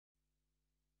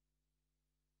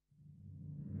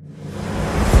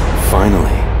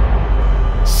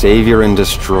Savior and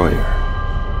destroyer.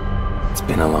 It's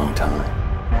been a long time.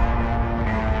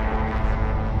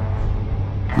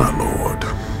 My lord,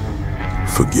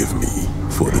 forgive me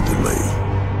for the delay.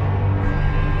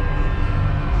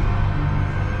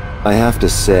 I have to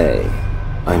say,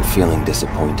 I'm feeling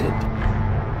disappointed.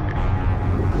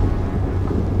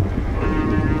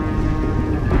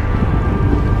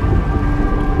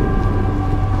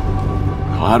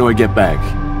 How do I get back?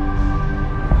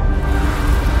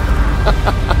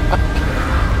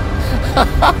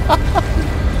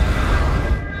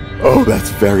 Oh, that's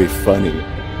very funny.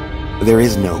 There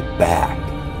is no back.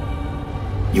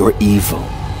 You're evil,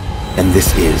 and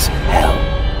this is hell.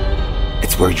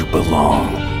 It's where you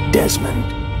belong, Desmond.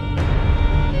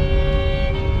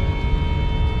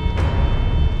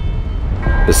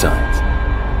 Besides,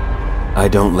 I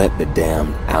don't let the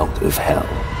damned out of hell.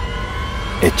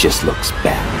 It just looks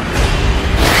bad.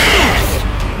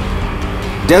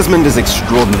 Desmond is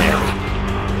extraordinary.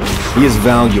 He is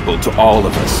valuable to all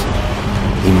of us.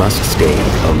 He must stay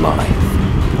alive.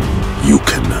 You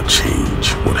cannot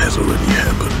change what has already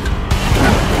happened.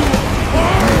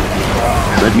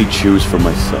 Let me choose for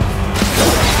myself.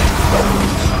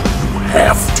 You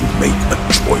have to make a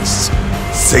choice.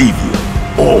 Savior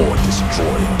or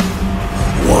destroyer.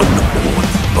 One or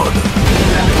the other.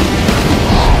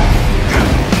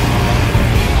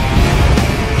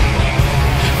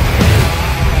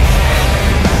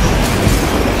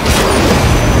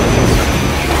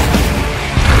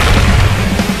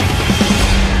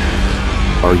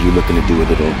 Are you looking to do a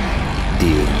little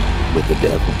deal with the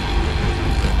devil?